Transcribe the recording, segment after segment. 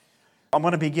I'm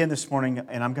going to begin this morning,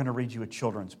 and I'm going to read you a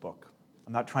children's book.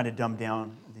 I'm not trying to dumb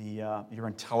down your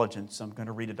intelligence. I'm going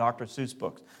to read a Dr. Seuss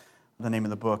book. The name of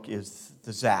the book is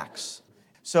The Zacks.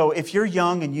 So if you're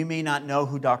young and you may not know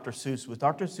who Dr. Seuss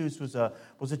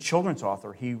was a children's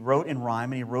author. He wrote in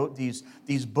rhyme, and he wrote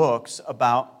these books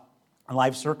about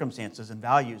life circumstances and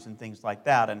values and things like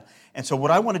that. And so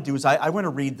what I want to do is I want to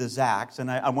read the Zacks, and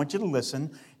I want you to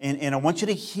listen, and I want you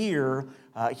to hear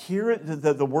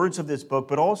the words of this book,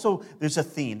 but also there's a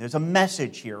theme, there's a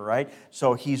message here, right?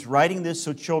 So he's writing this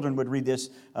so children would read this,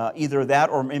 either that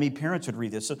or maybe parents would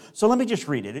read this. So let me just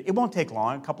read it. It won't take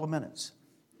long, a couple of minutes.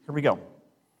 Here we go.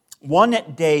 One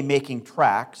day making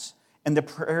tracks in the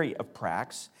prairie of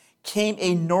Prax came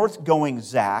a north-going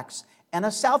Zacks and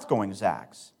a south-going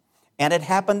Zacks. And it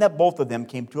happened that both of them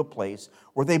came to a place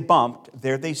where they bumped.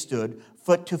 There they stood,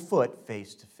 foot to foot,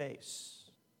 face to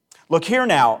face. Look here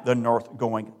now, the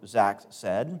north-going Zacks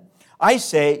said. I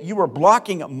say, you are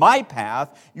blocking my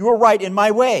path. You are right in my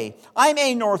way. I'm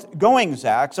a north-going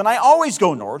Zacks, and I always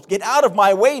go north. Get out of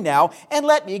my way now, and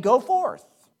let me go forth.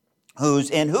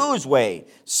 Who's in whose way?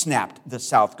 Snapped the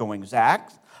south-going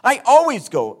Zacks. I always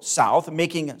go south,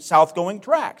 making south-going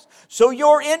tracks. So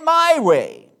you're in my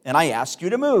way. And I ask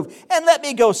you to move, and let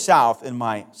me go south in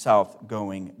my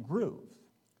south-going groove.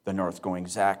 The north-going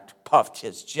Zack puffed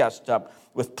his chest up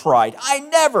with pride. I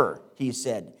never, he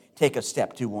said, take a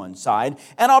step to one side,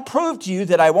 and I'll prove to you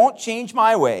that I won't change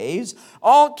my ways.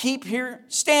 I'll keep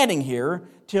standing here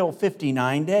till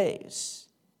 59 days.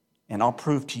 And I'll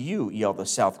prove to you, yelled the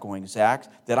south-going Zack,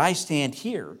 that I stand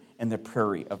here in the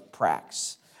prairie of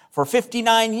Prax for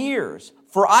 59 years,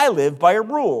 for I live by a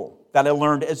rule that I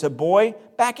learned as a boy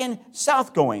back in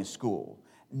south-going school.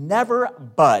 Never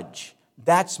budge.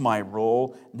 That's my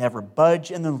rule. Never budge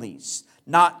in the least.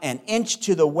 Not an inch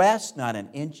to the west, not an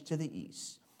inch to the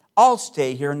east. I'll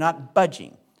stay here, not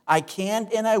budging. I can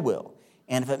and I will.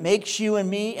 And if it makes you and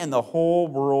me and the whole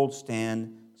world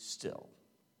stand still.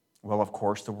 Well, of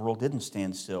course, the world didn't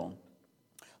stand still.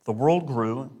 The world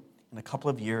grew. In a couple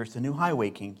of years, the new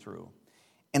highway came through.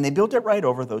 And they built it right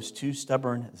over those two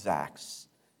stubborn Zacks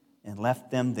and left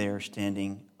them there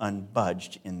standing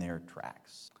unbudged in their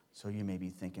tracks. So you may be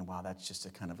thinking, wow, that's just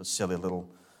a kind of a silly little,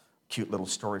 cute little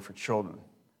story for children.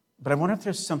 But I wonder if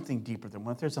there's something deeper there. I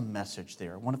wonder if there's a message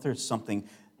there. I wonder if there's something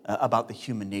about the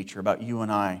human nature, about you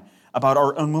and I, about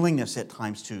our unwillingness at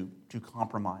times to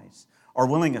compromise, our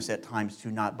willingness at times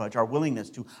to not budge, our willingness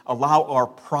to allow our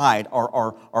pride,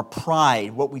 our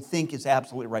pride, what we think is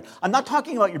absolutely right. I'm not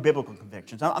talking about your biblical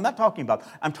convictions. I'm talking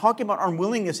about our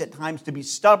unwillingness at times to be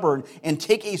stubborn and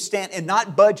take a stand and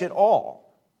not budge at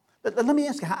all. But let me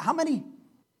ask you, how many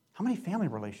family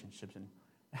relationships and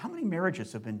how many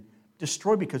marriages have been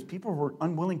destroyed because people were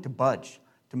unwilling to budge,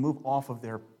 to move off of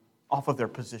their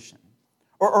position?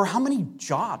 Or how many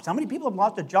jobs? How many people have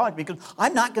lost a job because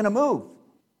I'm not going to move?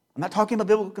 I'm not talking about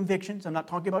biblical convictions. I'm not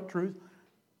talking about truth.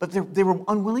 But they were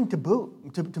unwilling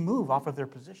to move off of their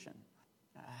position.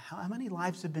 How many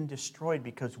lives have been destroyed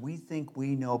because we think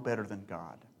we know better than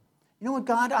God? You know what,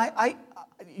 God,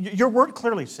 your word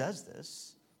clearly says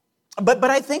this. But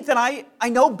I think that I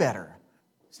know better.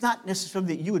 It's not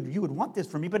necessarily that you would want this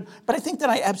from me, but I think that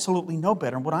I absolutely know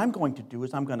better. And what I'm going to do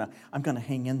is I'm going to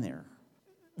hang in there.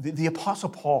 The Apostle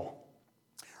Paul,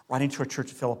 writing to a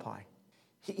church of Philippi,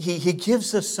 He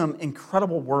gives us some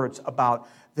incredible words about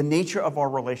the nature of our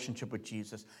relationship with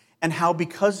Jesus and how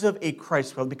because we're a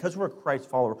Christ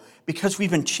follower, because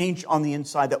we've been changed on the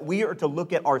inside, that we are to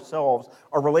look at ourselves,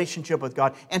 our relationship with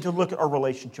God, and to look at our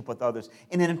relationship with others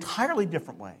in an entirely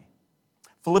different way.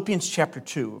 Philippians chapter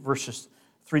 2, verses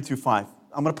 3 through 5.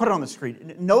 I'm going to put it on the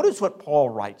screen. Notice what Paul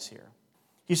writes here.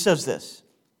 He says this,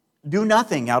 do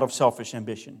nothing out of selfish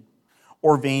ambition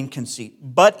or vain conceit,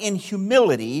 but in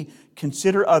humility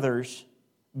consider others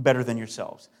better than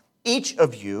yourselves. Each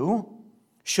of you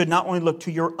should not only look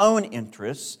to your own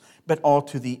interests, but all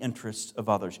to the interests of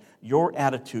others. Your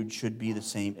attitude should be the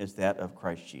same as that of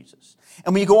Christ Jesus.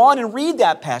 And when you go on and read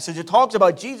that passage, it talks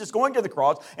about Jesus going to the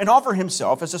cross and offer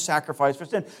himself as a sacrifice for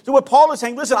sin. So what Paul is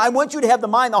saying, listen, I want you to have the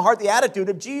mind, the heart, the attitude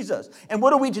of Jesus. And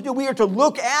what are we to do? We are to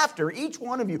look after, each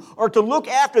one of you are to look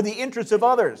after the interests of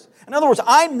others. In other words,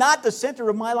 I'm not the center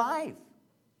of my life.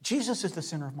 Jesus is the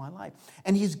center of my life.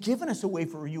 And he's given us a way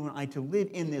for you and I to live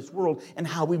in this world and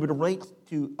how we would relate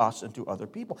to us and to other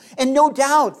people. And no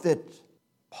doubt that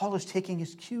Paul is taking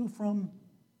his cue from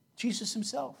Jesus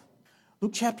himself.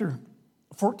 Luke chapter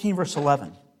 14, verse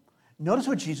 11. Notice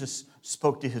what Jesus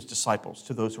spoke to his disciples,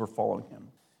 to those who were following him.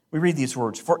 We read these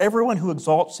words, for everyone who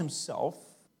exalts himself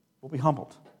will be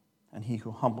humbled, and he who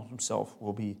humbles himself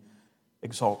will be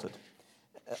exalted.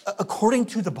 according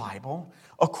to the Bible,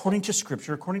 according to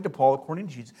Scripture, according to Paul, according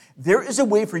to Jesus, there is a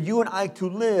way for you and I to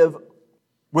live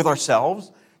with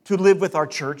ourselves, to live with our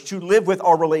church, to live with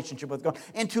our relationship with God,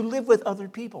 and to live with other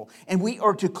people. And we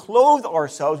are to clothe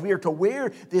ourselves. We are to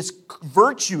wear this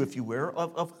virtue, if you will,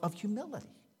 of humility.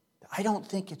 I don't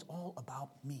think it's all about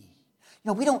me.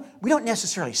 We don't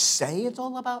necessarily say it's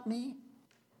all about me,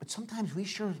 but sometimes we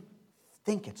sure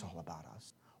think it's all about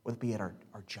us, whether it be at our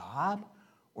job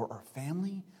or our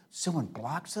family. Someone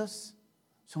blocks us.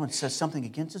 Someone says something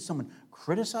against us. Someone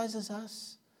criticizes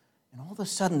us. And all of a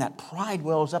sudden, that pride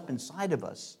wells up inside of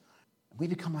us. And we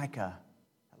become like a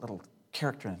little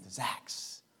character in the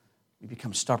Zacks. We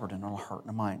become stubborn in our heart and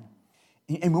our mind.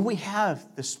 And what we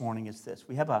have this morning is this.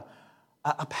 We have a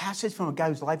passage from a guy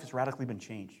whose life has radically been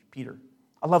changed, Peter.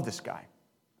 I love this guy.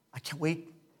 I can't wait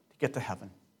to get to heaven.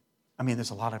 I mean,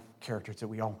 there's a lot of characters that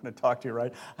we all want to talk to,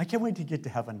 right? I can't wait to get to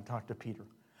heaven and talk to Peter.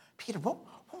 Peter, what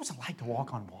was it like to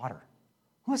walk on water?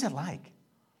 What was it like?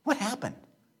 What happened?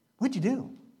 What'd you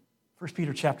do? 1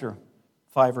 Peter chapter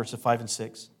 5, verses 5 and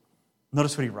 6.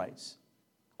 Notice what he writes.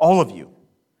 All of you,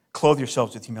 clothe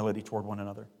yourselves with humility toward one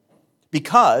another,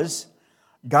 because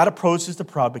God opposes the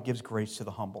proud but gives grace to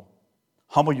the humble.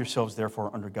 Humble yourselves,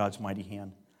 therefore, under God's mighty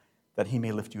hand, that he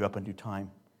may lift you up in due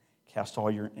time. Cast all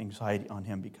your anxiety on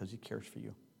him because he cares for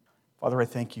you. Father, I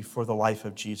thank you for the life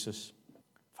of Jesus.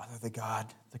 Father, the God,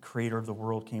 the creator of the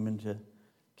world, came into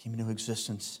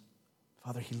existence.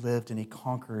 Father, he lived and he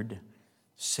conquered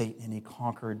Satan, and he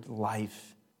conquered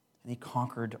life, and he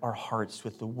conquered our hearts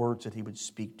with the words that he would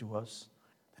speak to us.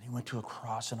 Then he went to a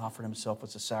cross and offered himself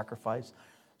as a sacrifice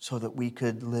so that we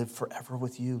could live forever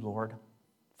with you, Lord.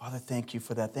 Father, thank you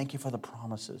for that. Thank you for the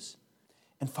promises.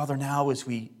 And Father, now as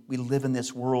we live in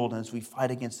this world and as we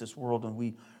fight against this world and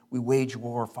we wage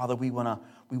war, Father, we want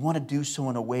to do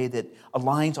so in a way that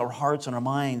aligns our hearts and our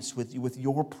minds with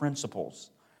your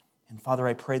principles. And Father,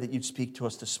 I pray that you'd speak to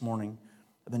us this morning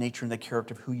of the nature and the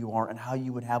character of who you are and how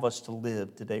you would have us to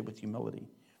live today with humility.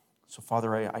 So,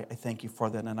 Father, I thank you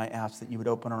for that, and I ask that you would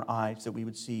open our eyes, that we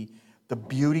would see the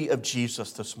beauty of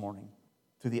Jesus this morning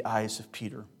through the eyes of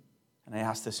Peter. And I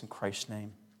ask this in Christ's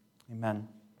name. Amen.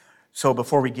 So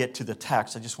before we get to the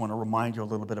text, I just want to remind you a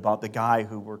little bit about the guy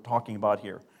who we're talking about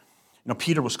here.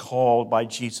 Peter was called by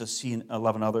Jesus, he and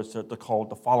 11 others, to call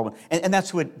to follow him. And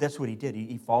that's what he did.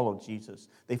 He followed Jesus.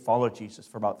 They followed Jesus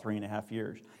for about 3.5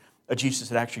 years. Jesus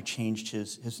had actually changed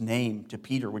his name to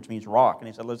Peter, which means rock. And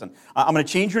he said, listen, I'm going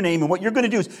to change your name. And what you're going to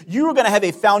do is you're going to have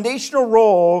a foundational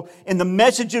role in the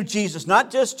message of Jesus, not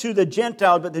just to the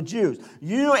Gentiles, but the Jews.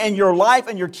 You and your life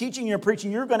and your teaching and your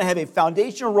preaching, you're going to have a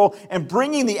foundational role in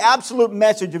bringing the absolute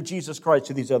message of Jesus Christ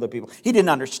to these other people. He didn't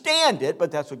understand it, but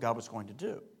that's what God was going to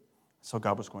do. So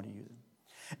God was going to use it.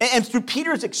 And through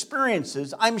Peter's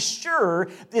experiences, I'm sure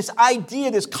this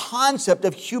idea, this concept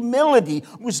of humility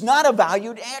was not a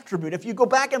valued attribute. If you go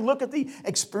back and look at the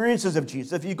experiences of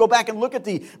Jesus, if you go back and look at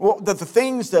the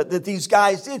things that these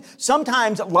guys did,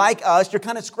 sometimes, like us, you're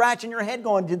kind of scratching your head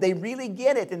going, did they really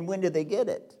get it? And when did they get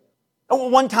it?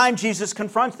 One time Jesus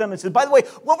confronts them and says, by the way,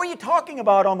 what were you talking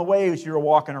about on the way as you were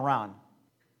walking around?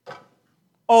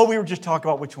 Oh, we were just talking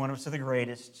about which one of us is the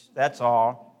greatest. That's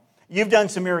all. You've done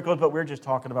some miracles, but we're just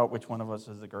talking about which one of us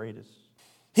is the greatest.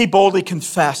 He boldly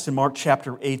confessed in Mark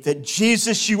chapter 8 that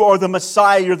Jesus, you are the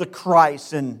Messiah, you're the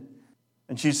Christ. And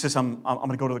Jesus says, I'm going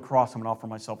to go to the cross, I'm going to offer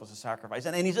myself as a sacrifice.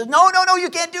 And he says, no, you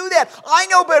can't do that. I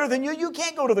know better than you. You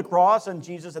can't go to the cross. And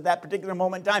Jesus at that particular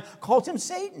moment in time calls him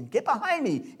Satan. Get behind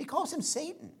me. He calls him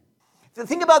Satan.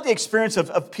 Think about the experience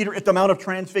of Peter at the Mount of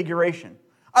Transfiguration.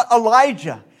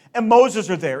 Elijah and Moses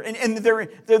are there. And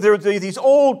they're these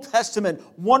Old Testament,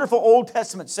 wonderful Old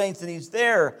Testament saints, and he's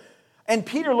there. And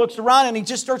Peter looks around and he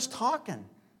just starts talking.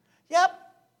 Yep,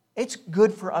 it's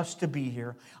good for us to be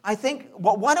here. I think,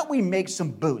 why don't we make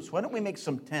some booths? Why don't we make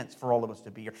some tents for all of us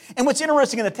to be here? And what's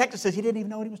interesting in the text, it says he didn't even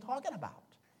know what he was talking about.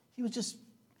 He was just,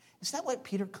 is that what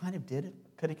Peter kind of did at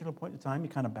a particular point in time? He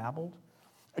kind of babbled.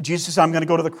 Jesus says, I'm going to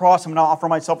go to the cross. I'm going to offer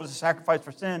myself as a sacrifice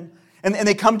for sin. And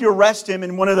they come to arrest him.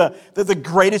 And one of the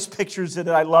greatest pictures that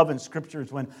I love in Scripture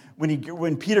is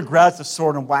when Peter grabs the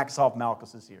sword and whacks off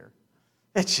Malchus's ear.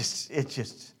 It's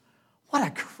just, what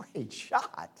a great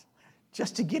shot,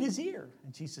 just to get his ear.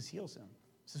 And Jesus heals him.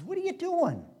 He says, what are you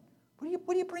doing? What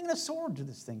are you bringing a sword to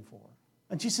this thing for?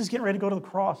 And Jesus is getting ready to go to the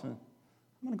cross. And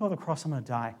I'm going to go to the cross. I'm going to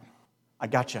die. I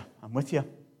got you. I'm with you.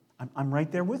 I'm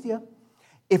right there with you.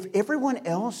 If everyone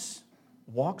else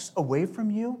walks away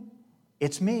from you,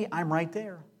 it's me. I'm right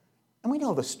there. And we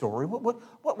know the story.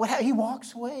 He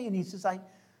walks away and he says, I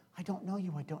don't know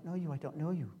you. I don't know you. I don't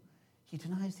know you. He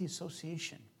denies the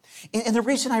association. And the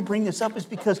reason I bring this up is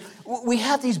because we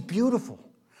have these beautiful,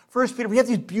 First Peter, we have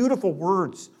these beautiful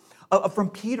words from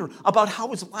Peter about how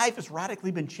his life has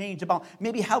radically been changed, about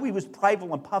maybe how he was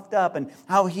prideful and puffed up and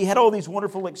how he had all these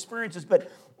wonderful experiences,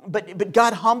 but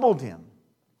God humbled him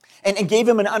and gave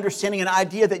him an understanding, an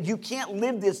idea that you can't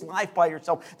live this life by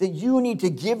yourself, that you need to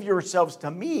give yourselves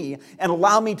to me and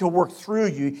allow me to work through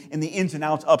you in the ins and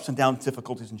outs, ups and downs,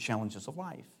 difficulties and challenges of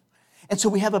life. And so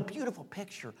we have a beautiful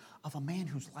picture of a man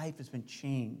whose life has been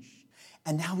changed.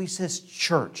 And now he says,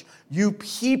 church, you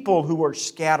people who are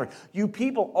scattered, you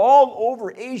people all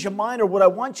over Asia Minor, what I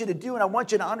want you to do and I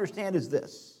want you to understand is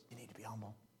this. You need to be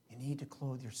humble. You need to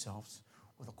clothe yourselves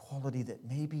with a quality that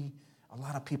maybe a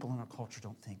lot of people in our culture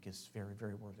don't think is very,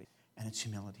 very worthy. And it's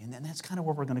humility. And that's kind of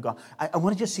where we're going to go. I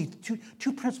want to just see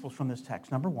two principles from this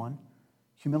text. Number one,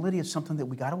 humility is something that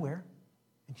we got to wear.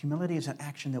 And humility is an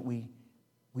action that we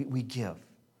give.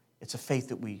 It's a faith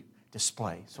that we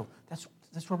display. So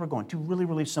that's where we're going. Two really,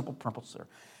 really simple principles there.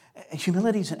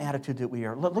 Humility is an attitude that we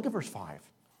are. Look at verse 5.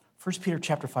 1 Peter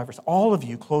chapter 5, verse. All of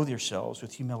you clothe yourselves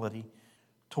with humility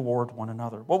toward one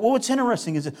another. Well, what's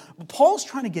interesting is that Paul's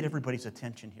trying to get everybody's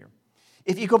attention here.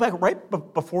 If you go back right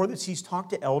before this, he's talked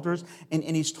to elders and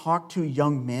he's talked to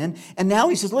young men. And now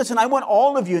he says, listen, I want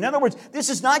all of you. In other words, this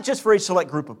is not just for a select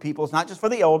group of people. It's not just for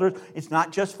the elders. It's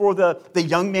not just for the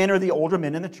young men or the older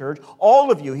men in the church.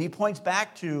 All of you. He points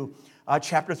back to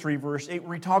chapter 3, verse 8,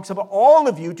 where he talks about all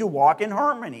of you to walk in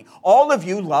harmony. All of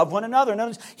you love one another. In other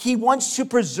words, he wants to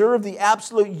preserve the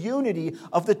absolute unity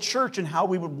of the church and how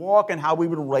we would walk and how we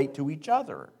would relate to each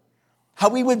other. How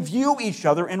we would view each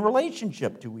other in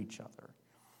relationship to each other.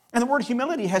 And the word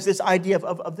humility has this idea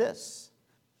of this.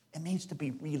 It means to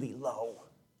be really low.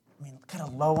 I mean, kind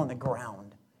of low on the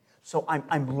ground. So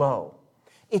I'm low.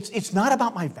 It's not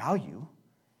about my value.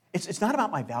 It's not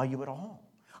about my value at all.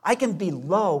 I can be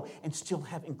low and still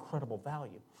have incredible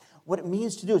value. What it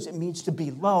means to do is it means to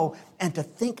be low and to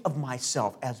think of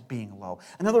myself as being low.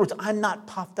 In other words, I'm not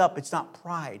puffed up. It's not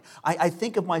pride. I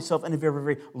think of myself in a very,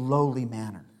 very lowly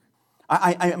manner.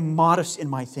 I am modest in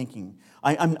my thinking.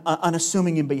 I'm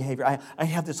unassuming in behavior. I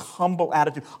have this humble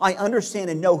attitude. I understand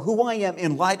and know who I am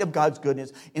in light of God's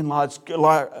goodness, in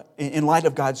light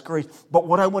of God's grace. But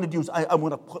what I want to do is I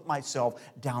want to put myself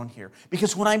down here.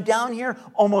 Because when I'm down here,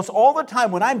 almost all the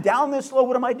time, when I'm down this low,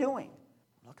 what am I doing?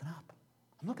 I'm looking up.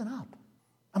 I'm looking up.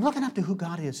 I'm looking up to who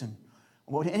God is. And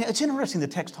it's interesting, the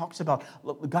text talks about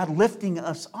God lifting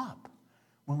us up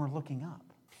when we're looking up.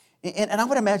 And I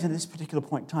would imagine at this particular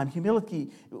point in time, humility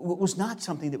was not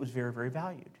something that was very, very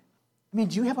valued. I mean,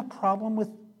 do you have a problem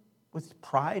with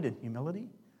pride and humility?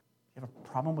 You have a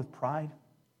problem with pride?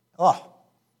 Oh,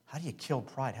 how do you kill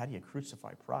pride? How do you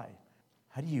crucify pride?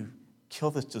 How do you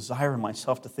kill this desire in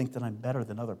myself to think that I'm better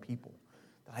than other people,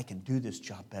 that I can do this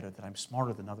job better, that I'm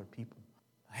smarter than other people,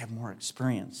 I have more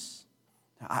experience?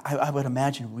 I would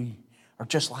imagine we are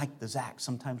just like the Zacks.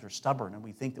 Sometimes we're stubborn and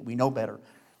we think that we know better.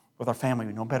 With our family,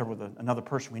 we know better with another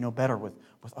person. We know better with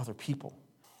other people.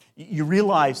 You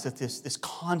realize that this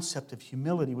concept of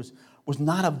humility was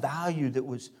not a value that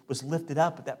was lifted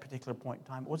up at that particular point in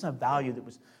time. It wasn't a value that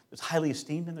was highly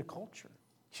esteemed in their culture.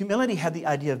 Humility had the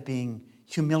idea of being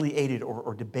humiliated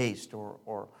or debased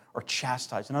or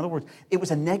chastised. In other words, it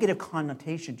was a negative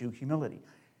connotation to humility.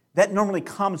 That normally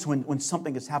comes when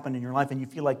something has happened in your life and you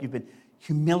feel like you've been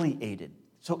humiliated.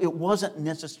 So it wasn't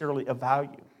necessarily a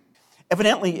value.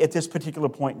 Evidently, at this particular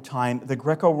point in time, the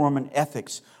Greco-Roman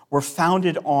ethics were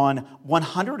founded on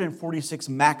 146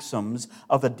 maxims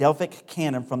of the Delphic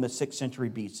canon from the 6th century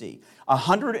BC.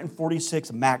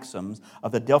 146 maxims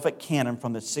of the Delphic canon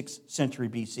from the 6th century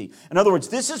BC. In other words,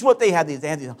 this is what they had. They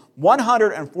had these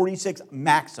 146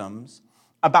 maxims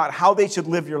about how they should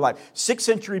live your life. 6th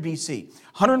century BC,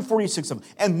 146 of them.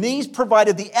 And these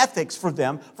provided the ethics for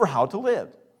them for how to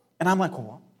live. And I'm like,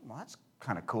 well, that's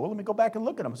kind of cool. Let me go back and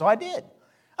look at them. So I did.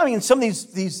 I mean, some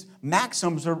of these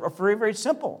maxims are very, very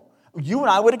simple. You and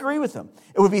I would agree with them.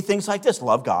 It would be things like this.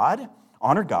 Love God,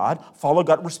 honor God, follow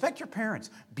God, respect your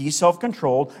parents, be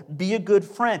self-controlled, be a good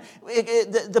friend.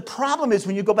 The problem is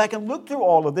when you go back and look through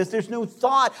all of this, there's no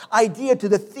idea to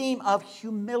the theme of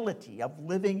humility, of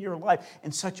living your life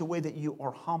in such a way that you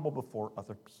are humble before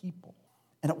other people.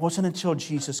 And it wasn't until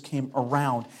Jesus came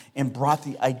around and brought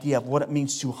the idea of what it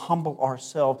means to humble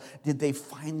ourselves did they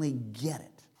finally get it.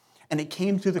 And it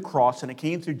came through the cross, and it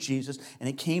came through Jesus, and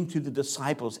it came through the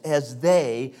disciples as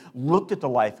they looked at the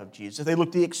life of Jesus. They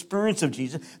looked at the experience of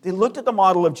Jesus. They looked at the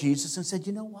model of Jesus and said,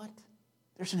 you know what?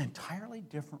 There's an entirely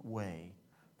different way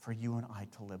for you and I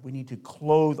to live. We need to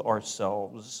clothe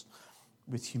ourselves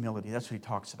with humility. That's what he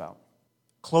talks about.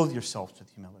 Clothe yourselves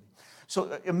with humility.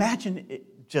 So imagine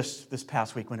just this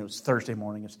past week when it was Thursday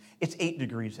morning. It's 8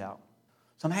 degrees out.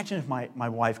 So imagine if my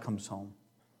wife comes home.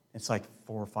 It's like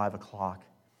 4 or 5 o'clock.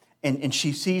 And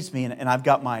she sees me, and I've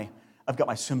got my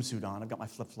swimsuit on. I've got my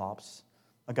flip-flops.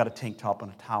 I've got a tank top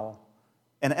and a towel.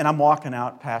 And I'm walking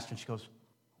out past her, and she goes,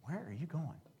 "Where are you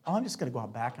going?" "Oh, I'm just going to go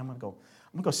out back. I'm going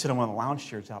to go sit on one of the lounge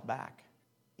chairs out back."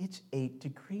 It's 8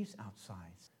 degrees outside.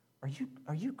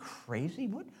 Are you crazy?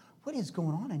 What is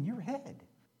going on in your head?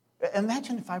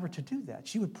 Imagine if I were to do that.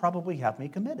 She would probably have me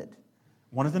committed.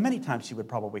 One of the many times she would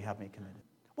probably have me committed.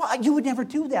 Well, you would never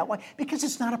do that. Why? Because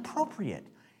it's not appropriate.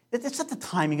 That's not the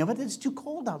timing of it. It's too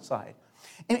cold outside.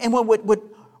 And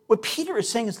what Peter is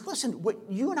saying is, listen, what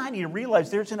you and I need to realize,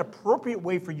 there's an appropriate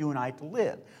way for you and I to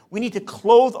live. We need to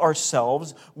clothe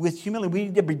ourselves with humility. We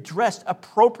need to be dressed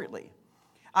appropriately.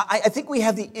 I think we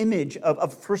have the image of a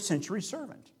first century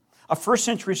servant. A first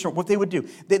century servant, what they would do,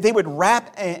 they would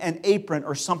wrap an apron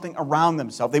or something around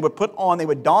themselves. They would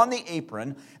don the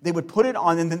apron, they would put it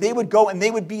on, and then they would go and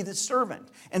they would be the servant.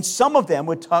 And some of them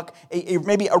would tuck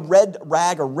maybe a red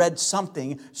rag or red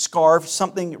something, scarf,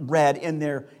 something red in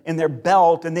their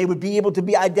belt, and they would be able to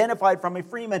be identified from a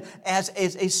freeman as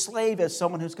a slave, as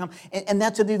someone who's come. And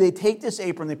that's what they do. They take this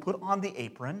apron, they put on the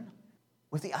apron,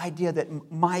 with the idea that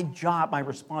my job, my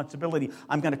responsibility,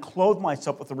 I'm going to clothe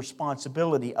myself with the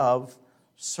responsibility of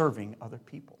serving other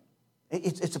people.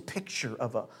 It's a picture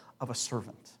of a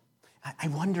servant. I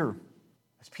wonder,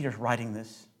 as Peter's writing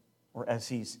this, or as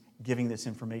he's giving this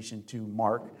information to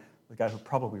Mark, the guy who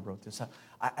probably wrote this,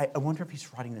 I wonder if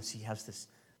he's writing this, he has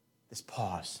this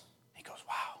pause. He goes,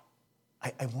 wow.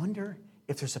 I wonder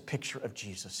if there's a picture of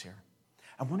Jesus here.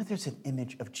 I wonder if there's an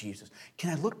image of Jesus.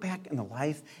 Can I look back in the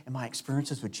life and my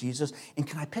experiences with Jesus, and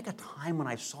can I pick a time when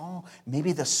I saw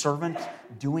maybe the servant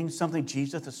doing something,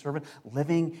 Jesus, the servant,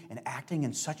 living and acting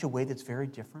in such a way that's very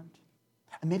different?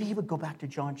 And maybe he would go back to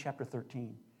John chapter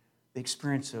 13, the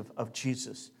experience of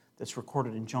Jesus that's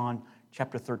recorded in John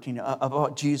chapter 13,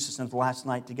 about Jesus and the last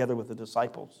night together with the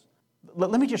disciples.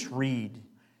 Let me just read,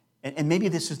 and maybe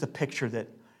this is the picture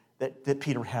that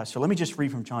Peter has. So let me just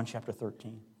read from John chapter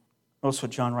 13. Notice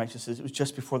what John writes. It says, it was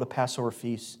just before the Passover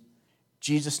feast.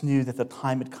 Jesus knew that the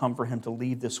time had come for him to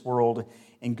leave this world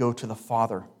and go to the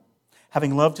Father.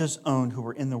 Having loved his own who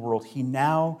were in the world, he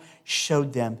now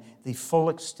showed them the full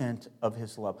extent of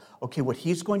his love. Okay, what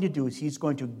he's going to do is he's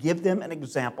going to give them an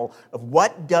example of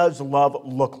what does love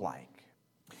look like.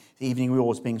 The evening meal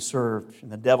was being served,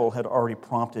 and the devil had already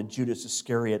prompted Judas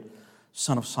Iscariot,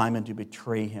 son of Simon, to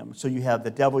betray him. So you have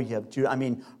the devil, you have Judas. I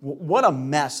mean, what a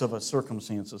mess of a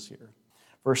circumstances here.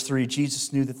 Verse 3,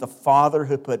 Jesus knew that the Father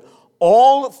had put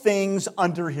all things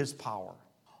under his power.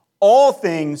 All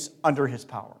things under his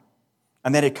power.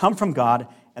 And that it had come from God,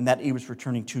 and that he was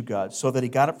returning to God. So that he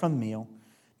got up from the meal,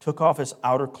 took off his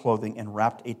outer clothing, and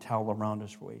wrapped a towel around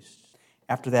his waist.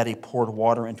 After that, he poured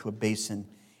water into a basin, and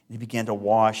he began to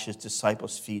wash his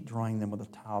disciples' feet, drying them with a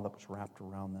towel that was wrapped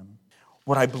around them.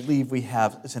 What I believe we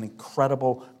have is an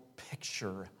incredible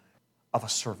picture of a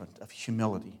servant, of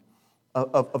humility,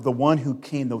 of the one who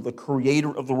came, the creator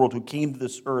of the world, who came to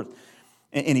this earth.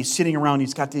 And he's sitting around,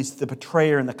 he's got the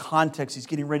betrayer in the context, he's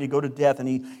getting ready to go to death, and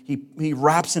he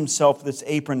wraps himself with this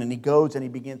apron, and he goes and he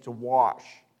begins to wash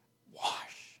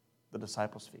the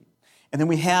disciples' feet. And then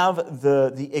we have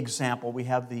the example, we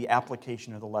have the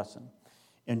application of the lesson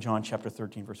in John chapter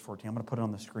 13, verse 14. I'm going to put it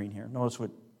on the screen here. Notice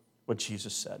what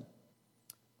Jesus said.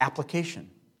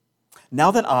 Application. Now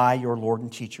that I, your Lord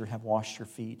and teacher, have washed your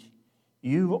feet,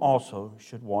 you also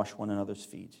should wash one another's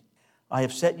feet. I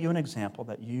have set you an example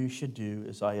that you should do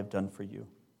as I have done for you.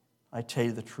 I tell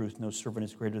you the truth, no servant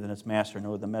is greater than his master,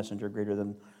 nor the messenger greater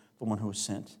than the one who was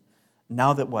sent.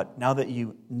 Now that what? Now that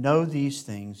you know these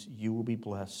things, you will be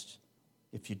blessed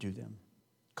if you do them.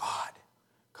 God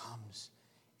comes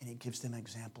and he gives them an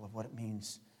example of what it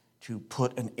means to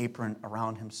put an apron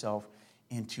around himself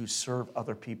and to serve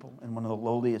other people. In one of the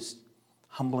lowliest,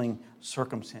 humbling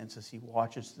circumstances, he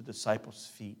washes the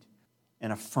disciples' feet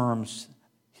and affirms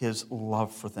his love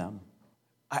for them.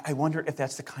 I wonder if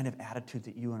that's the kind of attitude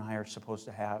that you and I are supposed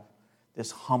to have,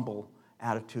 this humble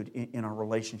attitude in our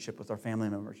relationship with our family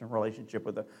members, in our relationship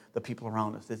with the people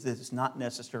around us. This is not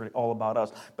necessarily all about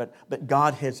us, but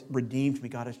God has redeemed me.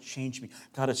 God has changed me.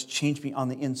 God has changed me on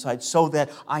the inside so that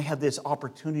I have this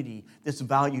opportunity, this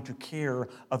value to care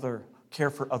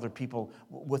for other people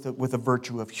with a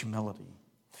virtue of humility.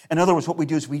 In other words, what we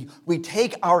do is we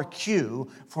take our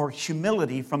cue for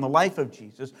humility from the life of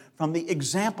Jesus, from the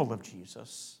example of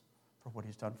Jesus, for what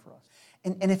he's done for us.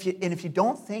 And if you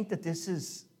don't think that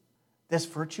this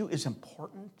virtue is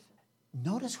important,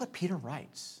 notice what Peter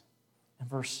writes in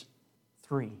verse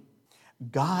 3.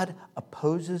 God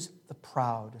opposes the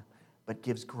proud, but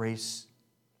gives grace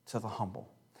to the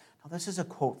humble. Now, this is a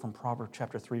quote from Proverbs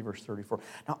chapter 3, verse 34.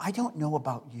 Now, I don't know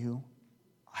about you.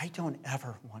 I don't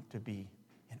ever want to be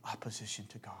in opposition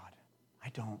to God. I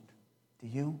don't. Do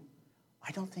you?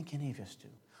 I don't think any of us do.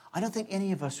 I don't think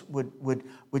any of us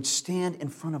would stand in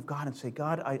front of God and say,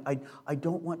 God, I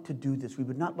don't want to do this. We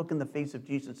would not look in the face of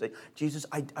Jesus and say, Jesus,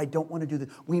 I don't want to do this.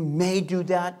 We may do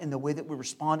that in the way that we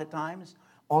respond at times.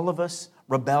 All of us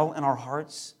rebel in our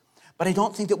hearts. But I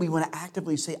don't think that we want to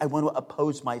actively say, I want to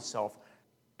oppose myself,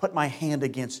 put my hand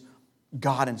against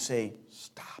God and say,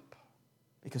 stop,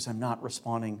 because I'm not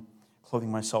responding,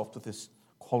 clothing myself with this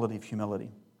quality of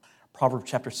humility. Proverbs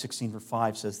chapter 16, verse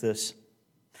 5 says this,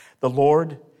 the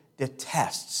Lord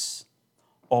detests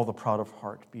all the proud of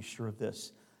heart. Be sure of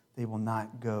this, they will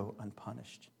not go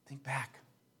unpunished. Think back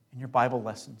in your Bible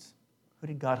lessons. Who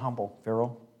did God humble?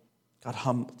 Pharaoh. God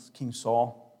humbled King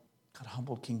Saul. God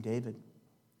humbled King David.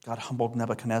 God humbled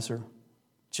Nebuchadnezzar,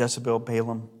 Jezebel,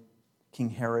 Balaam, King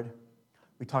Herod.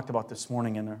 We talked about this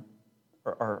morning in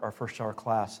our first hour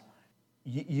class.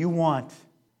 You want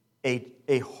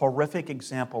a horrific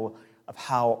example of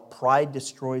how pride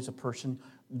destroys a person?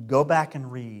 Go back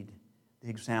and read the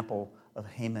example of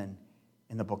Haman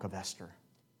in the book of Esther.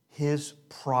 His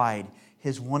pride,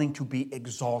 his wanting to be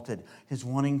exalted, his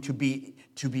wanting to be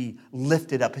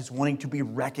lifted up, his wanting to be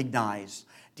recognized,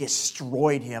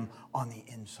 destroyed him on the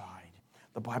inside.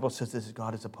 The Bible says this,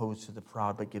 God is opposed to the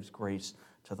proud, but gives grace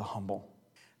to the humble.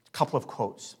 A couple of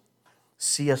quotes.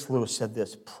 C.S. Lewis said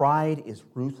this, pride is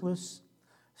ruthless,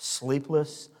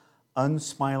 sleepless,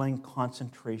 unsmiling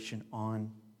concentration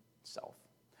on self.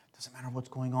 Doesn't matter what's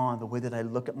going on, the way that I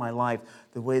look at my life,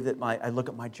 the way that I look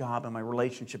at my job and my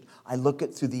relationship, I look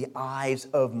at through the eyes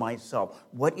of myself.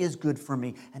 What is good for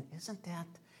me? And isn't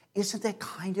that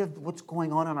kind of what's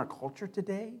going on in our culture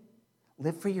today?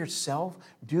 Live for yourself.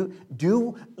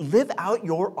 Do live out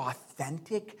your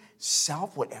authentic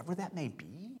self, whatever that may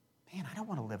be. Man, I don't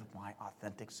want to live with my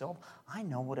authentic self. I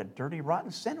know what a dirty,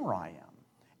 rotten sinner I am.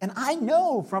 And I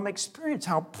know from experience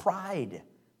how pride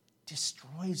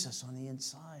destroys us on the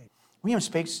inside. William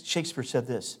Shakespeare said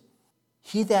this,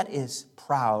 he that is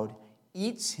proud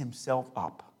eats himself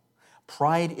up.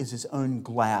 Pride is his own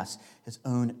glass, his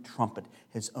own trumpet,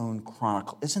 his own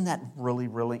chronicle. Isn't that really,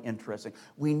 really interesting?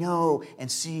 We know and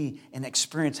see and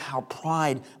experience how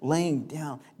pride laying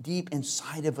down deep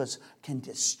inside of us can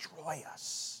destroy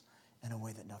us in a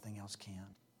way that nothing else can.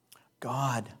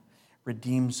 God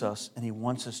redeems us, and he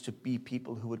wants us to be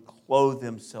people who would clothe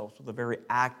themselves with the very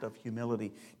act of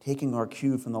humility, taking our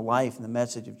cue from the life and the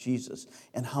message of Jesus,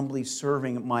 and humbly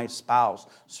serving my spouse,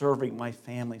 serving my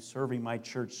family, serving my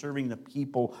church, serving the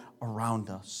people around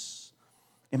us.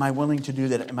 Am I willing to do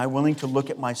that? Am I willing to look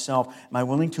at myself? Am I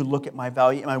willing to look at my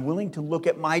value? Am I willing to look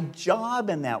at my job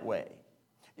in that way?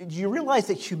 Do you realize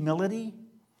that humility,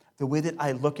 the way that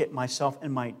I look at myself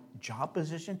in my job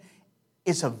position,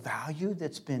 is a value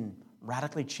that's been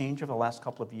radically changed over the last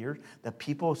couple of years, that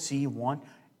people want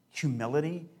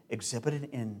humility exhibited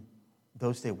in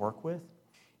those they work with?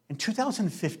 In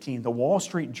 2015, the Wall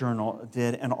Street Journal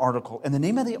did an article, and the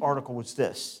name of the article was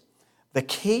this, The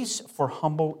Case for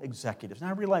Humble Executives. Now,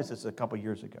 I realized this a couple of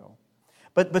years ago,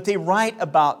 but they write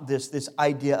about this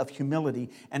idea of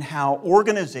humility and how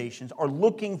organizations are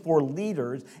looking for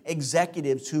leaders,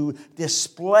 executives who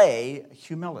display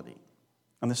humility.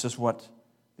 And this is what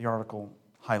the article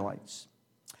highlights.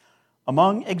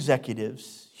 Among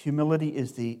executives, humility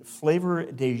is the flavor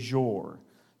de jour,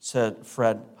 said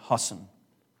Fred Husson,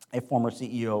 a former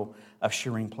CEO of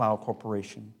Shearing Plow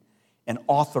Corporation and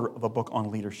author of a book on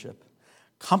leadership.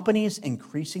 Companies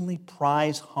increasingly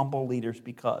prize humble leaders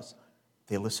because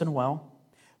they listen well,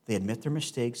 they admit their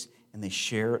mistakes, and they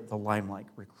share the limelight.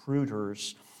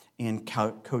 Recruiters and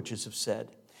coaches have said.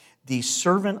 The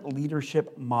servant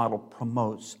leadership model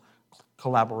promotes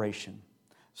collaboration,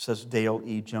 says Dale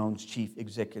E. Jones, Chief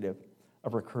Executive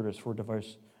of Recruiters for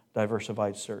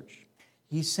Diversified Search.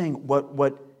 He's saying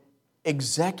what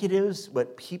executives,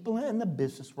 what people in the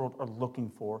business world are looking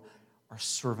for are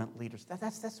servant leaders.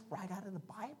 That's right out of the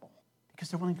Bible, because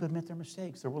they're willing to admit their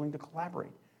mistakes. They're willing to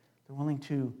collaborate. They're willing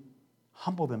to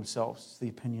humble themselves to the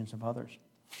opinions of others.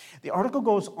 The article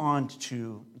goes on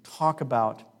to talk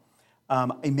about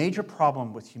a major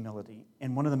problem with humility.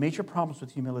 And one of the major problems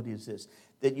with humility is this,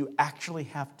 that you actually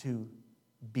have to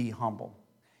be humble.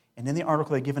 And in the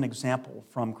article, they give an example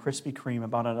from Krispy Kreme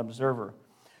about an observer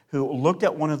who looked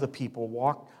at one of the people,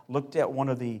 looked at one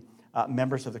of the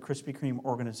members of the Krispy Kreme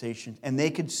organization, and they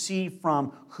could see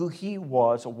from who he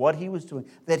was, what he was doing,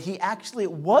 that he actually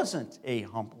wasn't a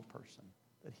humble person,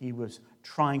 that he was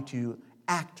trying to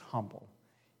act humble.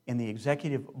 And the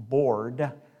executive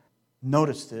board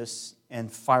noticed this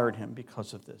and fired him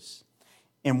because of this.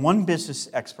 And one business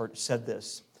expert said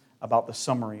this about the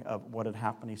summary of what had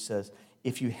happened. He says,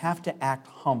 if you have to act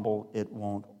humble, it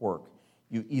won't work.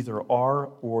 You either are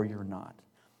or you're not.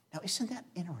 Now, isn't that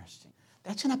interesting?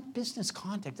 That's in a business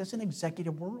context. That's an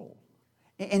executive world.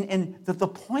 And the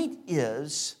point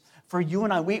is, for you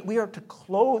and I, we are to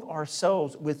clothe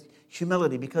ourselves with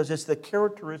humility because it's the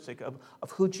characteristic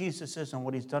of who Jesus is and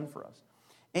what he's done for us.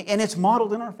 And it's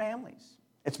modeled in our families.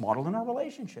 It's modeled in our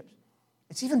relationships.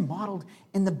 It's even modeled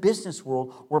in the business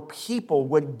world where people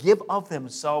would give of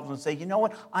themselves and say, you know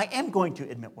what, I am going to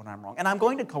admit when I'm wrong, and I'm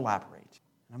going to collaborate.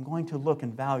 And I'm going to look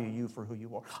and value you for who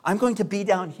you are. I'm going to be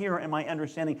down here in my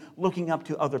understanding, looking up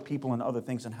to other people and other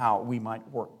things and how we might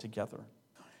work together.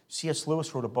 C.S.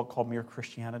 Lewis wrote a book called Mere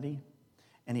Christianity,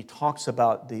 and he talks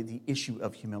about the issue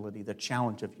of humility, the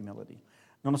challenge of humility.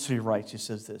 Notice what he writes. He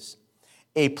says this,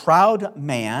 a proud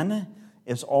man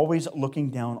is always looking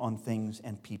down on things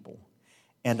and people.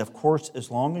 And of course, as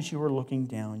long as you are looking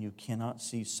down, you cannot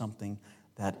see something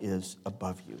that is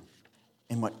above you.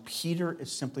 And what Peter is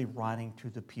simply writing to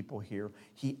the people here,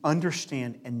 he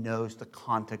understands and knows the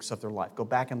context of their life. Go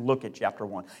back and look at chapter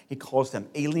 1. He calls them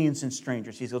aliens and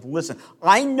strangers. He says, listen,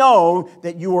 I know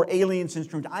that you are aliens and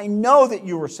strangers. I know that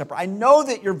you are separate. I know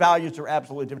that your values are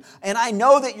absolutely different. And I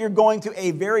know that you're going through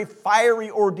a very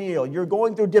fiery ordeal. You're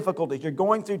going through difficulties. You're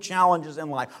going through challenges in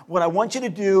life. What I want you to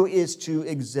do is to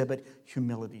exhibit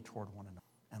humility toward one another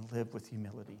and live with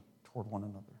humility toward one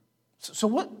another. So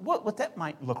what that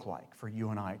might look like for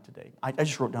you and I today. I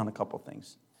just wrote down a couple of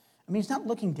things. I mean, it's not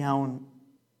looking down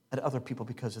at other people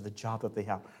because of the job that they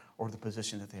have or the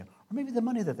position that they have or maybe the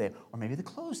money that they have or maybe the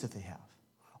clothes that they have.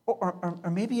 Or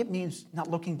maybe it means not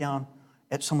looking down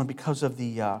at someone because of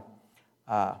the,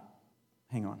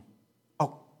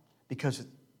 because of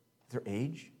their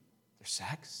age, their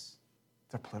sex,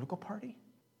 their political party.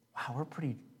 Wow, we're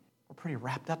pretty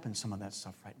wrapped up in some of that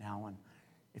stuff right now. And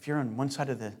if you're on one side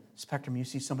of the spectrum, you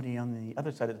see somebody on the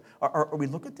other side of it. Or we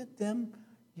look at them,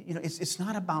 you know, it's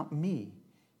not about me.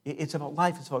 It's about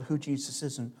life. It's about who Jesus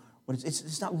is. And what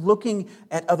it's not looking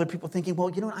at other people thinking, well,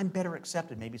 you know what, I'm better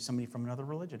accepted. Maybe somebody from another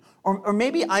religion. Or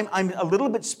maybe I'm a little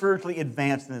bit spiritually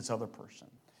advanced than this other person.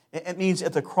 It means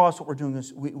at the cross what we're doing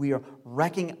is we are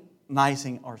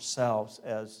recognizing ourselves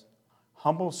as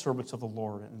humble servants of the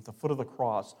Lord, and at the foot of the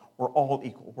cross, we're all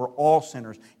equal. We're all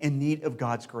sinners in need of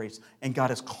God's grace. And God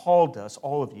has called us,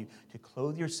 all of you, to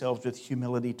clothe yourselves with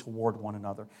humility toward one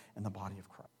another in the body of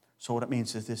Christ. So what it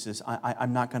means is this is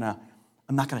I'm not going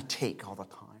to take all the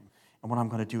time. And what I'm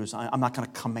going to do is I'm not going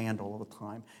to command all the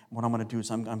time. And what I'm going to do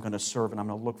is I'm going to serve, and I'm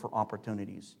going to look for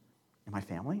opportunities in my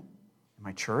family, in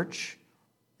my church,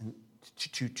 and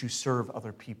to serve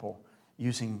other people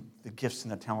using the gifts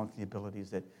and the talents and the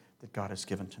abilities that God has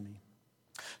given to me.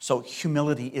 So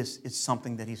humility is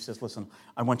something that he says, listen,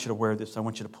 I want you to wear this. I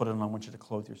want you to put it on. I want you to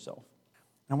clothe yourself.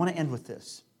 And I want to end with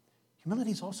this.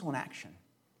 Humility is also an action.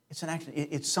 It's an action.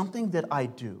 It's something that I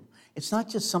do. It's not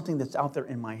just something that's out there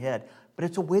in my head, but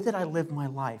it's a way that I live my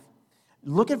life.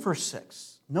 Look at verse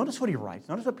 6. Notice what he writes.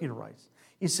 Notice what Peter writes.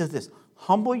 He says this,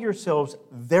 humble yourselves,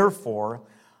 therefore,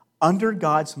 under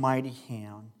God's mighty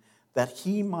hand, that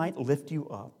he might lift you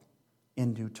up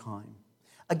in due time.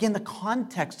 Again, the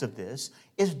context of this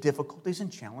is difficulties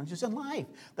and challenges in life.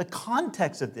 The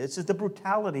context of this is the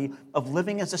brutality of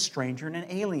living as a stranger and an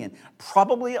alien,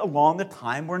 probably along the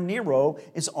time where Nero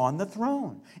is on the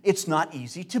throne. It's not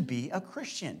easy to be a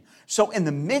Christian. So in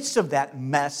the midst of that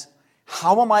mess,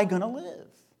 how am I going to live?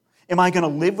 Am I going to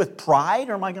live with pride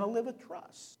or am I going to live with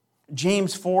trust?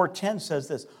 James 4:10 says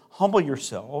this, humble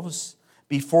yourselves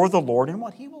before the Lord and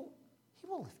what? He will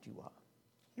lift you up.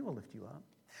 He will lift you up.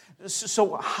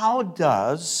 So how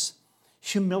does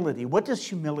humility, what does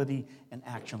humility in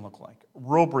action look like?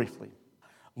 Real briefly,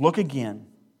 look again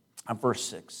at verse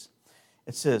 6.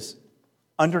 It says,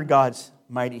 under God's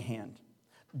mighty hand.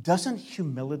 Doesn't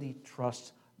humility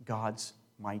trust God's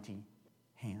mighty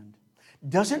hand?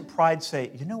 Doesn't pride say,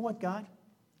 you know what, God?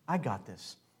 I got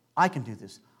this. I can do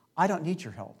this. I don't need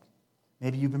your help.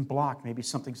 Maybe you've been blocked. Maybe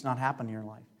something's not happened in your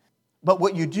life. But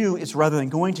what you do is rather than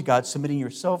going to God, submitting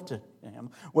yourself to him,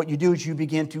 what you do is you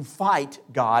begin to fight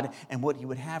God and what he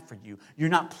would have for you. You're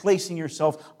not placing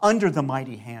yourself under the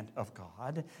mighty hand of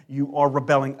God. You are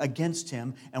rebelling against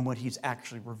him and what he's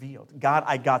actually revealed. God,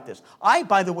 I got this. I,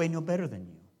 by the way, know better than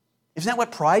you. Isn't that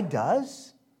what pride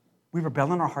does? We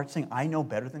rebel in our hearts saying, I know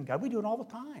better than God. We do it all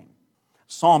the time.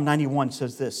 Psalm 91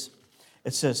 says this,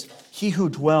 It says, he who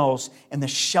dwells in the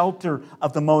shelter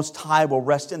of the Most High will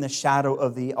rest in the shadow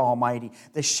of the Almighty.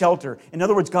 The shelter. In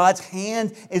other words, God's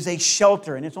hand is a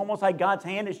shelter. And it's almost like God's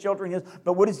hand is sheltering us.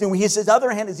 But what he's doing, his other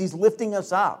hand is he's lifting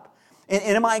us up. And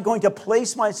am I going to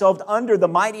place myself under the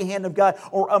mighty hand of God?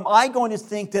 Or am I going to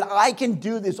think that I can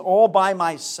do this all by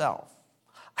myself?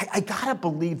 I got to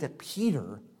believe that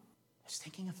Peter is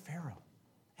thinking of Pharaoh.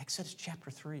 Exodus chapter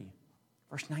 3,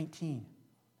 verse 19.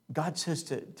 God says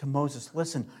to Moses,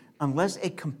 listen, unless a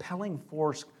compelling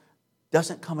force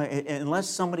doesn't come, unless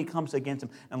somebody comes against him,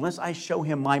 unless I show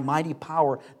him my mighty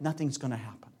power, nothing's going to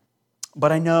happen.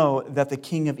 But I know that the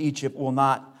king of Egypt will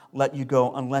not let you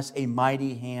go unless a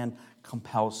mighty hand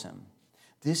compels him.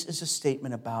 This is a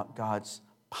statement about God's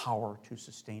power to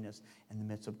sustain us in the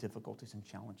midst of difficulties and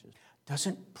challenges.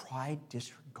 Doesn't pride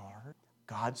disregard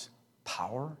God's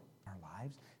power in our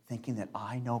lives, thinking that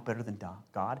I know better than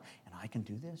God and I can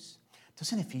do this?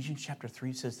 Doesn't Ephesians chapter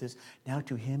 3 says this, now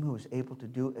to him who is able to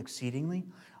do exceedingly,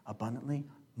 abundantly,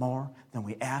 more than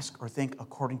we ask or think,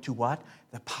 according to what?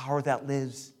 The power that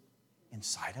lives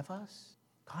inside of us.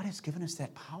 God has given us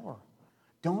that power.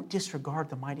 Don't disregard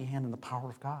the mighty hand and the power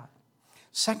of God.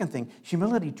 Second thing,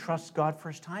 humility trusts God for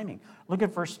his timing. Look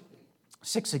at verse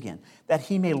 6 again. That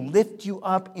he may lift you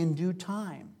up in due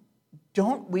time.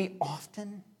 Don't we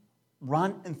often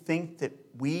run and think that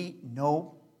we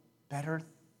know better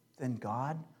than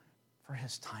God for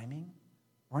his timing?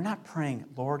 We're not praying,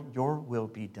 Lord, your will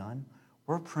be done.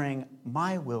 We're praying,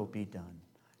 my will be done.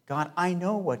 God, I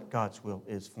know what God's will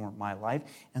is for my life,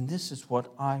 and this is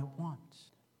what I want.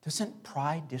 Doesn't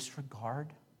pride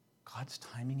disregard God's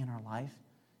timing in our life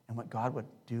and what God would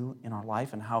do in our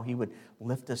life and how he would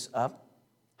lift us up?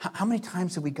 How many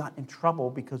times have we gotten in trouble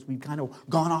because we've kind of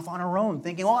gone off on our own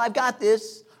thinking, oh, I've got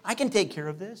this. I can take care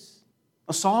of this.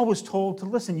 Saul was told to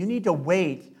listen, you need to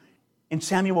wait, and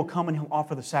Samuel will come and he'll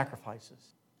offer the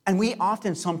sacrifices. And we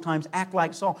often sometimes act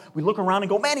like Saul. We look around and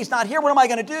go, man, he's not here. What am I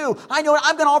going to do? I know it.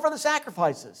 I'm going to offer the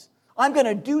sacrifices. I'm going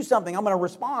to do something. I'm going to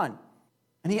respond.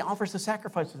 And he offers the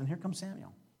sacrifices, and here comes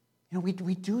Samuel. You know,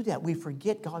 we do that. We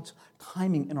forget God's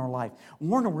timing in our life.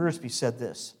 Warner Wiersbe said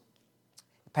this,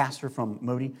 a pastor from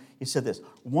Moody. He said this,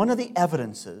 one of the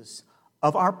evidences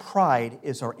of our pride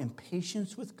is our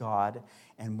impatience with God,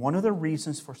 and one of the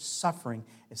reasons for suffering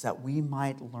is that we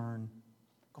might learn,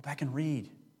 go back and read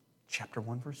chapter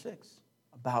 1, verse 6,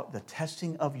 about the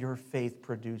testing of your faith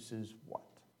produces what?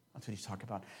 That's what he's talking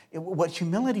about. What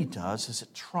humility does is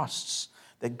it trusts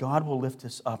that God will lift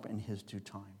us up in his due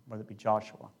time, whether it be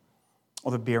Joshua,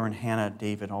 or the Baron, Hannah,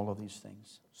 David, all of these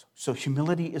things. So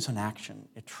humility is an action.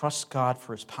 It trusts God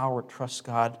for his power. It trusts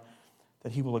God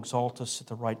that he will exalt us at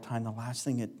the right time. The last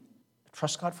thing, it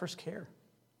trusts God for his care.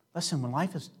 Listen, when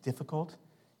life is difficult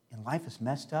and life is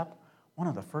messed up, one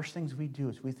of the first things we do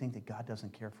is we think that God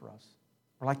doesn't care for us.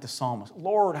 We're like the psalmist.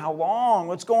 Lord, how long?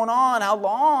 What's going on? How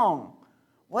long?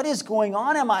 What is going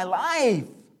on in my life?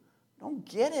 I don't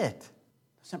get it.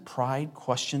 Doesn't pride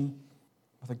question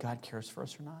whether God cares for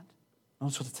us or not?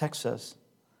 Notice what the text says.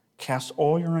 Cast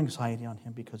all your anxiety on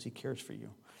him because he cares for you.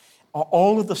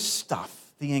 All of the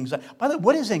stuff, the anxiety. By the way,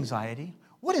 what is anxiety?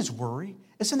 What is worry?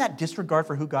 Isn't that disregard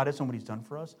for who God is and what he's done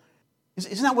for us?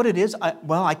 Isn't that what it is?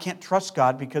 I can't trust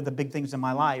God because of the big things in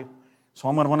my life. So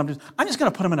I'm just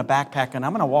going to put them in a backpack and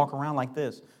I'm going to walk around like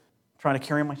this, trying to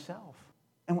carry myself.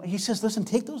 And he says, listen,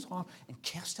 take those off and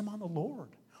cast them on the Lord.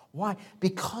 Why?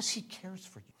 Because he cares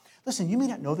for you. Listen, you may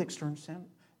not know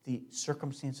the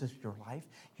circumstances of your life.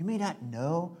 You may not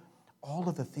know all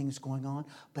of the things going on,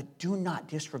 but do not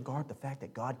disregard the fact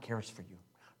that God cares for you.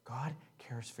 God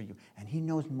cares for you, and he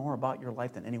knows more about your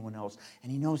life than anyone else,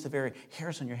 and he knows the very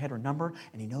hairs on your head are numbered,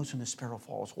 and he knows when the sparrow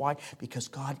falls. Why? Because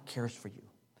God cares for you.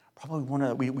 Probably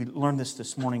we learned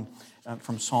this morning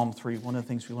from Psalm 3. One of the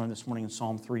things we learned this morning in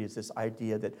Psalm 3 is this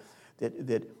idea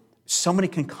that somebody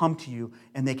can come to you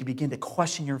and they can begin to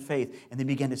question your faith, and they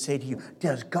begin to say to you,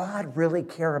 does God really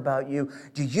care about you?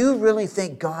 Do you really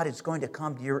think God is going to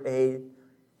come to your aid?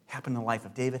 Happened in the life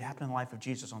of David, happened in the life of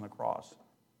Jesus on the cross.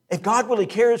 If God really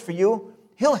cares for you,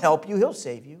 he'll help you, he'll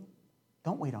save you.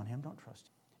 Don't wait on him, don't trust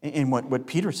him. And what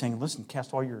Peter's saying, listen,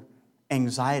 cast all your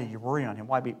anxiety, your worry on him.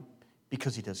 Why?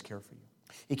 Because he does care for you.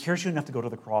 He cares you enough to go to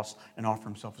the cross and offer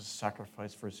himself as a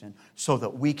sacrifice for sin so that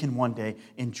we can one day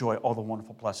enjoy all the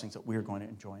wonderful blessings that we are going to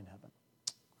enjoy in heaven.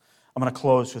 I'm going to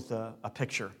close with a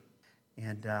picture.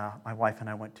 And my wife and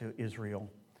I went to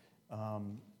Israel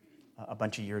a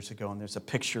bunch of years ago, and there's a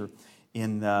picture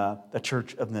in the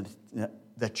Church of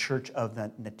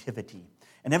the Nativity.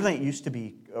 And everything used to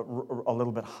be a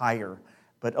little bit higher,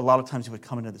 but a lot of times they would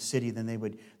come into the city, then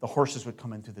the horses would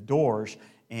come in through the doors,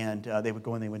 and they would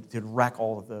go and they'd wreck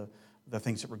all of the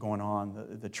things that were going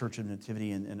on, the Church of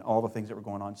Nativity and all the things that were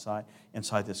going on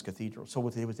inside this cathedral. So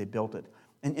what they did was they built it.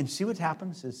 And see what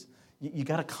happens is you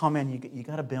got to come in, you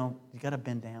got to build, you got to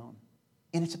bend down.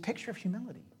 And it's a picture of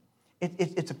humility.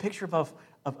 It's a picture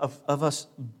of us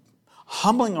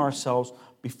humbling ourselves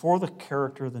before the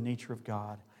character, the nature of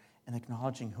God, and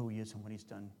acknowledging who He is and what He's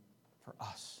done for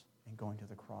us and going to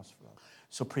the cross for us.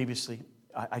 So previously,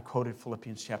 I quoted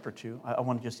Philippians chapter 2. I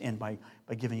want to just end by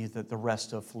giving you the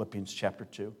rest of Philippians chapter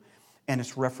 2. And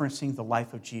it's referencing the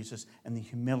life of Jesus and the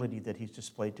humility that He's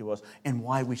displayed to us and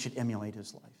why we should emulate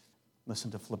His life.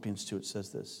 Listen to Philippians 2. It says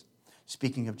this.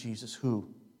 Speaking of Jesus, who,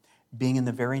 being in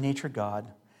the very nature God,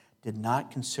 did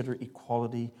not consider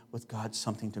equality with God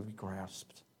something to be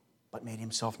grasped, but made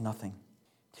Himself nothing,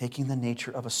 taking the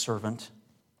nature of a servant,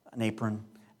 an apron,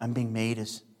 and being made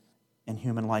as in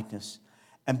human likeness,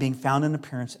 and being found in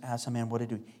appearance as a man. What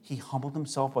did He do? He humbled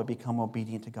Himself by becoming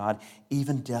obedient to God,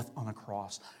 even death on a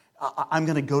cross. I'm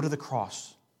going to go to the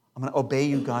cross. I'm going to obey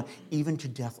You, God, even to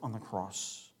death on the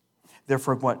cross.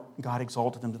 Therefore, what? God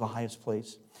exalted Him to the highest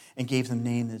place and gave Him a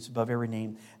name that is above every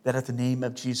name, that at the name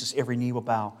of Jesus every knee will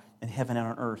bow in heaven and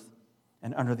on earth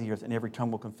and under the earth, and every tongue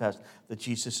will confess that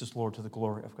Jesus is Lord, to the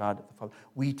glory of God the Father.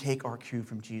 We take our cue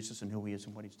from Jesus and who He is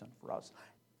and what He's done for us.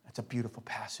 That's a beautiful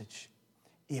passage.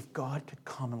 If God could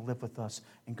come and live with us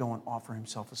and go and offer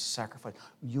Himself as a sacrifice,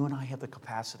 you and I have the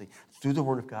capacity, through the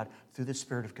Word of God, through the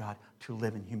Spirit of God, to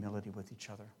live in humility with each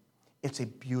other. It's a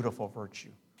beautiful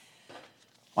virtue.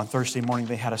 On Thursday morning,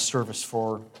 they had a service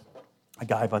for a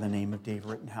guy by the name of Dave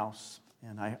Rittenhouse.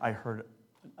 And I heard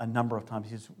a number of times,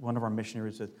 he's one of our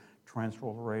missionaries at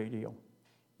Transworld Radio.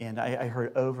 And I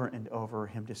heard over and over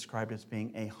him described as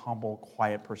being a humble,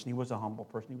 quiet person. He was a humble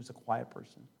person. He was a quiet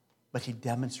person. But he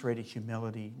demonstrated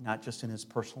humility, not just in his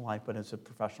personal life, but in his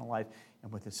professional life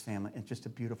and with his family. And just a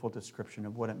beautiful description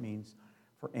of what it means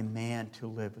for a man to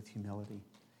live with humility.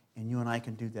 And you and I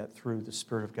can do that through the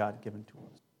Spirit of God given to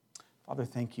us. Father,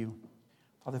 thank You.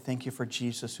 Father, thank You for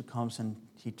Jesus who comes and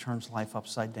He turns life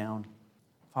upside down.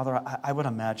 Father, I would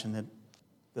imagine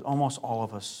that almost all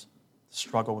of us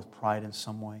struggle with pride in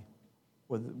some way,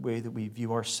 with the way that we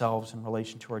view ourselves in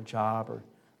relation to our job or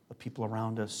the people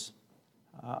around us,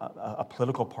 a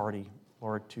political party,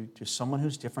 Lord, to someone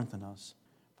who's different than us.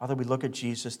 Father, we look at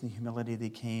Jesus and the humility that He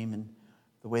came and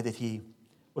the way that He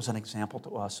was an example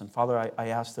to us. And Father, I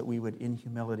ask that we would, in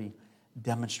humility,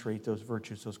 demonstrate those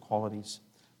virtues, those qualities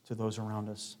to those around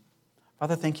us.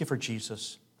 Father, thank You for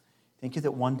Jesus. Thank You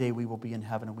that one day we will be in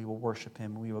heaven and we will worship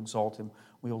Him, we will exalt Him,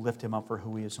 we will lift Him up for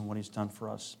who He is and what He's done for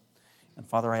us. And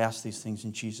Father, I ask these things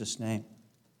in Jesus' name.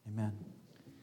 Amen.